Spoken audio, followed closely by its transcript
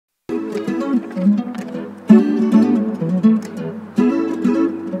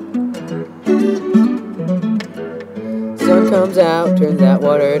comes out, turns that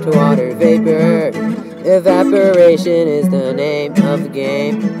water to water vapor. Evaporation is the name of the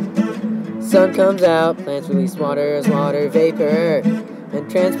game. Sun comes out, plants release water as water vapor,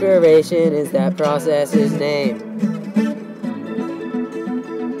 and transpiration is that process's name.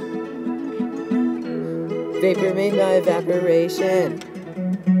 Vapor made by evaporation.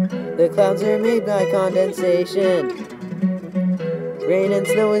 The clouds are made by condensation. Rain and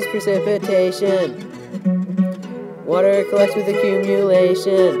snow is precipitation. Water collects with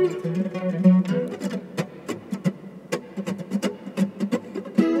accumulation.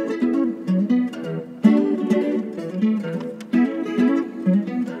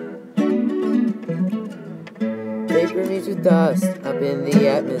 Vapor meets with dust up in the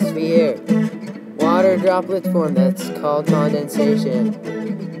atmosphere. Water droplets form, that's called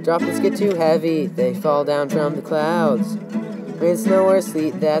condensation. Droplets get too heavy, they fall down from the clouds. Rain, snow, or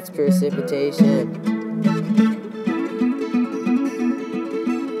sleet, that's precipitation.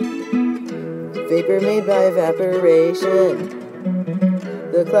 Vapor made by evaporation.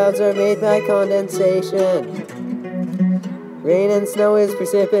 The clouds are made by condensation. Rain and snow is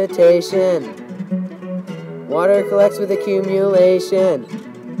precipitation. Water collects with accumulation.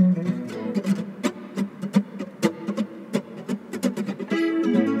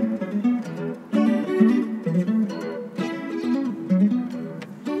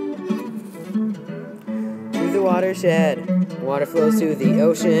 Through the watershed, water flows to the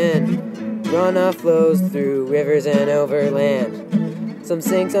ocean. Runoff flows through rivers and overland. Some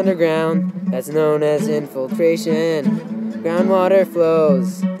sinks underground, that's known as infiltration. Groundwater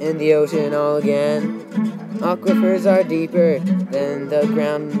flows in the ocean all again. Aquifers are deeper than the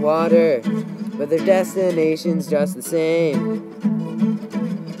groundwater, but their destination's just the same.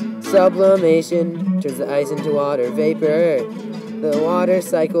 Sublimation turns the ice into water vapor. The water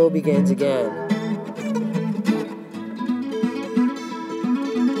cycle begins again.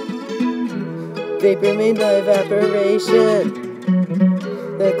 Vapor made by evaporation.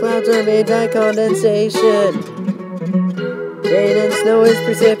 The clouds are made by condensation. Rain and snow is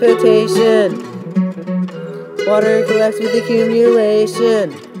precipitation. Water collects with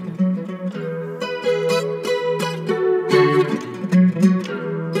accumulation.